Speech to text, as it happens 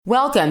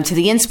Welcome to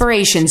the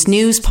Inspirations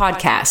News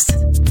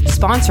Podcast,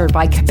 sponsored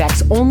by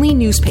Quebec's only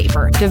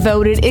newspaper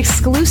devoted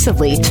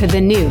exclusively to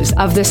the news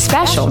of the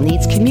special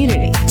needs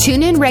community.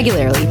 Tune in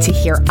regularly to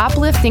hear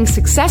uplifting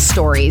success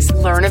stories,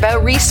 learn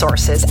about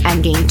resources,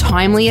 and gain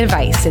timely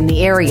advice in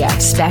the area of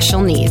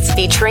special needs,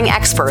 featuring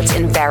experts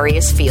in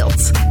various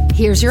fields.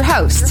 Here's your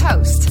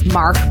host,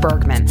 Mark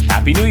Bergman.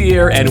 Happy New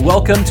Year and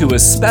welcome to a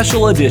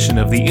special edition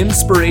of the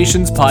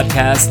Inspirations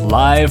Podcast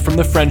live from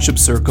the Friendship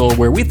Circle,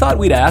 where we thought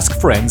we'd ask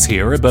friends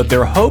here about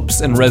their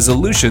hopes and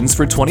resolutions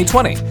for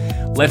 2020.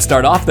 Let's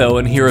start off though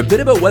and hear a bit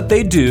about what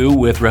they do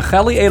with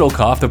Racheli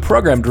Edelkoff, the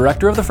program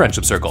director of the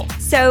Friendship Circle.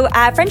 So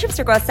Friendship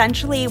Circle,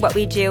 essentially what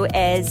we do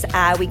is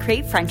we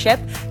create friendship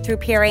through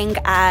pairing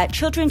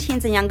children,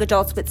 teens, and young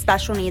adults with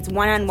special needs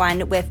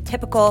one-on-one with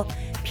typical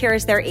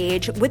peers their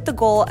age, with the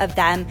goal of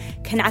them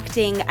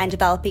connecting and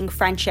developing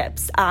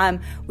friendships.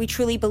 We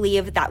truly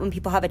believe that when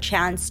people have a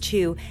chance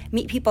to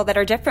meet people that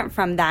are different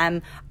from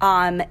them,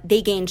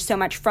 they gain so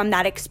much from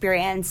that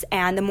experience.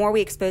 And the more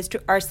we expose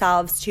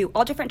ourselves to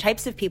all different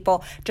types of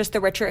people, just the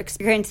richer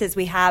experiences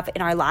we have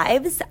in our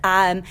lives.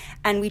 And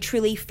we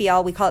truly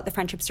feel, we call it the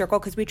Friendship Circle,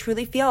 because we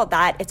truly feel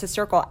that it's a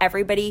circle.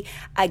 Everybody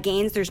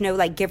gains. There's no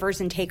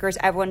givers and takers.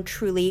 Everyone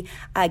truly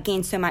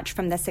gains so much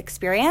from this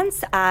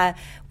experience.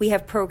 We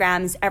have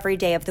programs every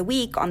day of the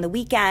week, on the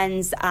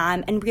weekends,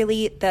 and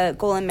really the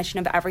goal and mission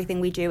of everything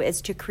we do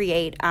is to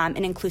create an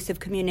inclusive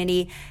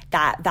community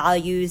that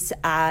values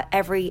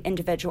every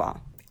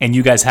individual. And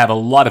you guys have a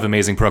lot of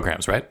amazing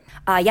programs, right?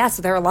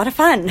 So they're a lot of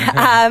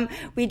fun.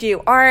 We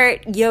do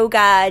art,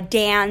 yoga,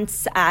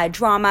 dance,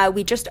 drama.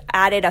 We just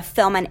added a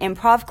film and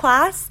improv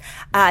class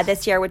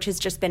this year, which has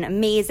just been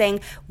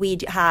amazing. We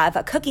have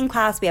a cooking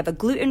class. We have a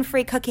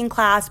gluten-free cooking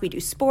class. We do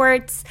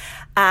sports.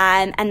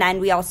 And then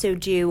we also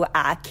do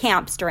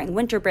camps during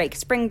winter break,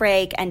 spring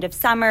break, end of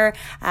summer.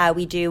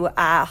 We do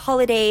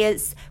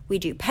holidays. We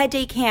do ped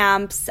day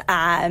camps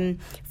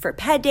for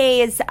ped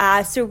days.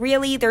 So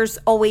really, there's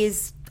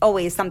always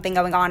something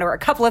going on, or a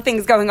couple of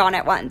things going on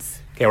at once.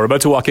 Okay, we're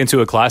about to walk into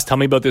a class. Tell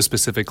me about this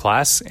specific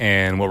class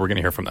and what we're going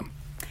to hear from them.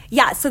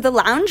 Yeah, so the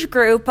Lounge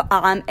group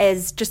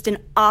is just an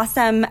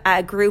awesome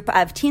group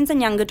of teens and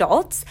young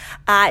adults.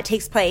 It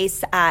takes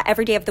place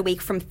every day of the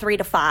week from 3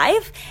 to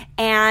 5.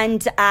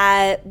 And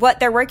what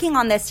they're working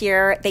on this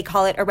year, they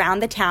call it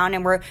Around the Town.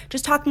 And we're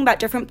just talking about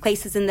different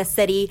places in the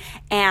city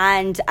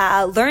and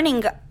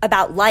learning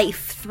about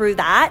life through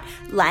that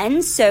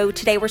lens. So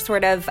today we're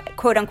sort of,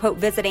 quote unquote,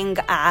 visiting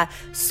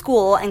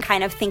school and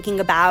kind of thinking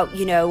about,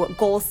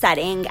 goal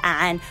setting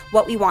and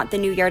what we want the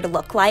new year to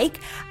look like.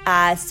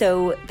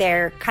 So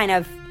they're kind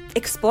of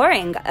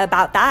exploring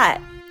about that.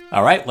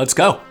 All right, let's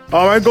go.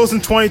 My goals in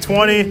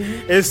 2020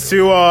 is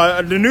to,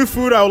 the new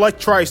food I would like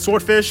to try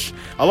swordfish.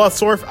 I love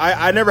swordfish.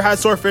 I never had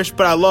swordfish,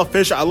 but I love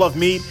fish. I love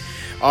meat.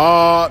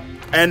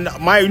 And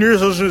my New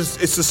Year's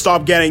resolution is to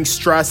stop getting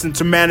stressed and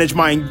to manage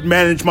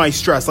my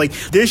stress. Like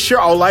this year,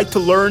 I would like to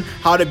learn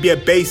how to be a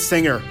bass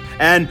singer.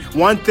 And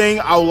one thing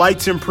I would like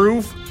to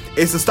improve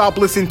is to stop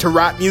listening to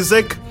rap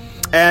music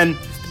and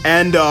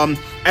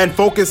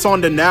focus on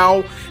the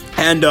now.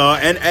 And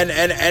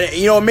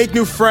make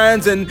new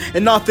friends and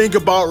not think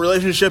about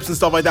relationships and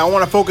stuff like that. I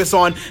want to focus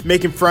on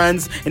making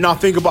friends and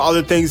not think about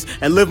other things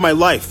and live my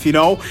life,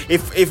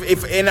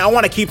 If and I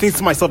want to keep things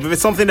to myself. If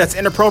it's something that's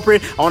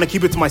inappropriate, I want to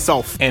keep it to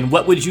myself. And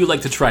what would you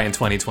like to try in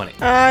 2020? To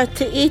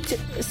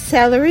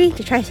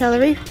try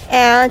celery,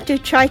 and to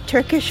try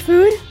Turkish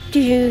food, to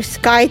do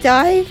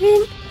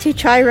skydiving, to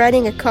try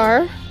riding a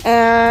car,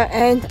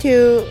 and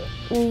to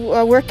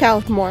work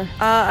out more.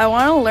 I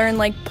want to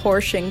learn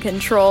portion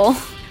control.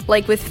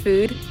 With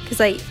food,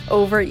 because I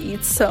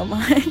overeat so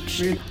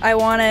much. I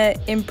want to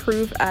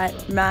improve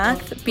at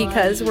math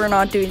because we're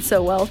not doing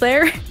so well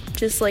there.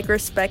 Just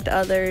respect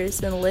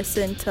others and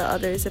listen to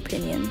others'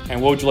 opinion.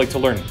 And what would you like to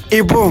learn?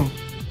 Hey, boom.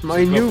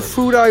 My new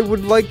food I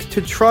would like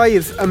to try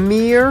is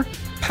Amir,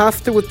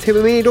 pasta with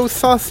tomato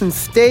sauce and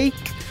steak.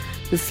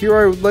 This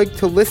year I would like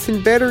to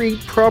listen better, eat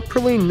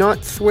properly,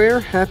 not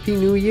swear. Happy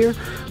New Year.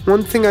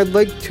 One thing I'd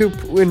like to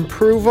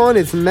improve on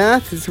is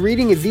math, is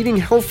reading, is eating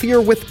healthier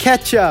with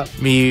ketchup.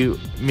 Me,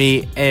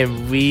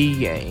 and we.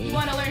 You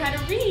want to learn how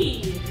to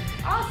read.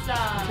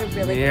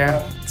 Awesome.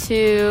 Yeah.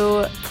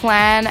 To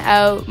plan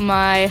out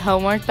my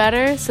homework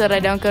better so that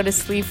I don't go to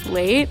sleep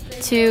late.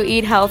 To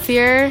eat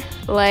healthier,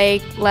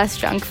 less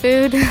junk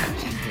food.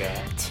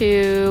 Yeah.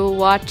 To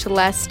watch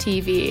less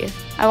TV.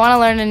 I want to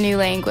learn a new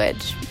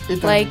language.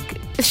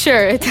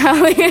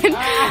 Italian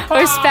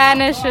or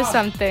Spanish or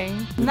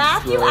something.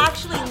 Matthew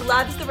actually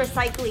loves the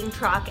recycling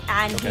truck,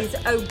 and he's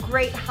a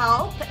great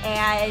help.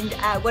 And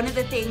one of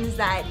the things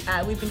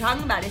that we've been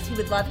talking about is he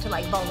would love to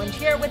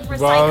volunteer with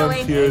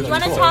recycling. Do you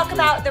want to talk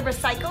about the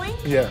recycling?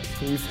 Yeah,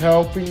 he's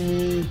helping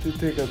me to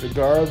take out the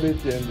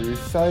garbage and the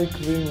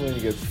recycling. When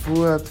it gets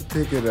full, I have to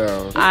take it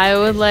out. I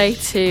would like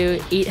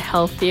to eat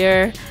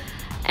healthier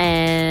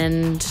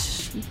and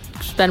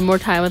spend more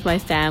time with my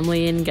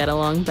family and get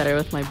along better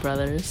with my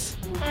brothers.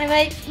 I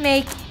might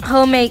make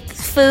homemade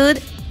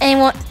food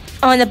and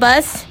on the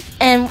bus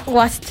and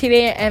watch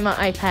TV and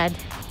my iPad.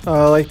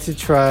 I like to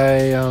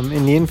try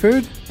Indian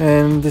food,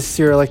 and this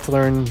year I like to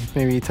learn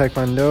maybe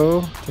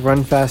Taekwondo, to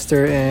run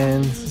faster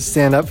and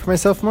stand up for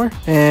myself more.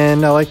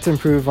 And I like to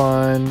improve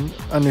on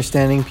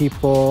understanding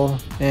people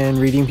and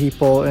reading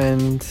people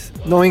and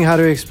knowing how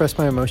to express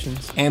my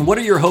emotions. And what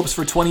are your hopes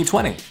for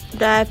 2020?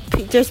 That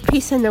there's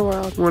peace in the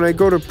world. When I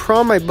go to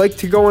prom, I'd like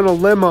to go in a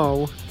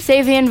limo.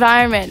 Save the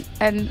environment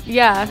and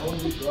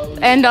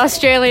end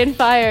Australian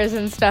fires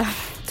and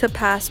stuff. To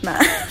pass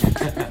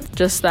math.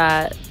 Just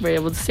that we're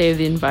able to save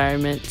the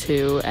environment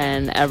too,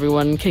 and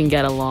everyone can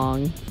get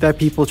along. That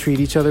people treat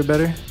each other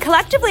better.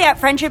 Collectively at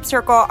Friendship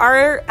Circle,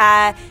 our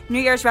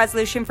New Year's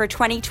resolution for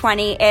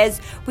 2020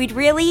 is we'd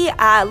really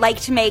like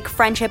to make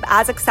friendship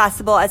as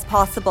accessible as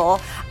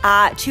possible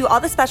to all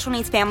the special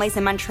needs families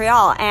in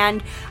Montreal.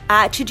 And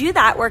to do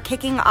that, we're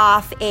kicking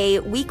off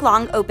a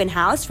week-long open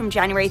house from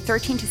January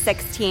 13 to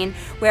 16,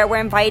 where we're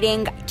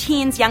inviting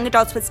teens, young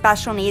adults with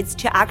special needs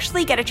to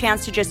actually get a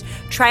chance to just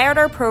try out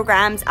our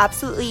programs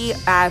absolutely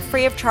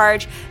free of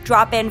charge,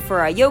 drop in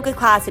for a yoga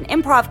class, an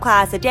improv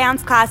class, a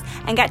dance class,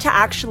 and get to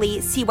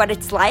actually see what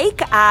it's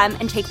like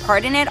and take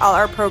part in it. All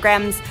our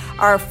programs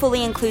are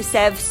fully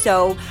inclusive,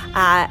 so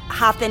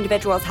half the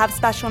individuals have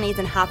special needs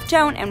and half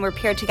don't, and we're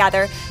paired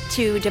together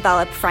to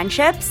develop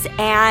friendships.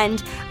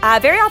 And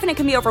very often it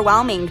can be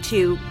overwhelming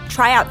to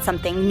try out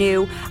something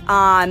new,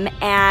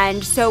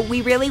 and so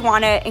we really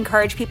want to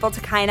encourage people to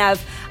kind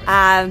of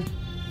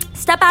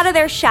step out of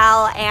their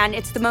shell, and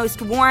it's the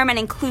most warm and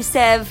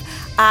inclusive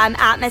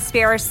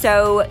atmosphere.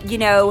 So,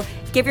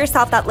 give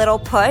yourself that little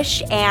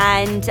push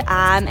and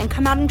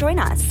come out and join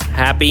us.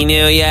 Happy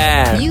New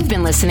Year! You've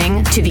been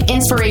listening to the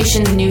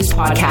Inspirations News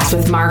Podcast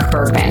with Mark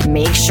Bergman.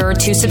 Make sure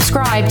to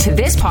subscribe to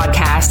this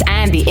podcast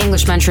and the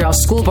English Montreal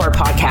School Board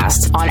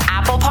podcast on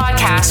Apple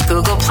Podcasts,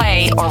 Google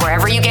Play, or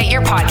wherever you get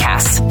your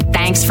podcasts.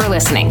 Thanks for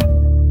listening.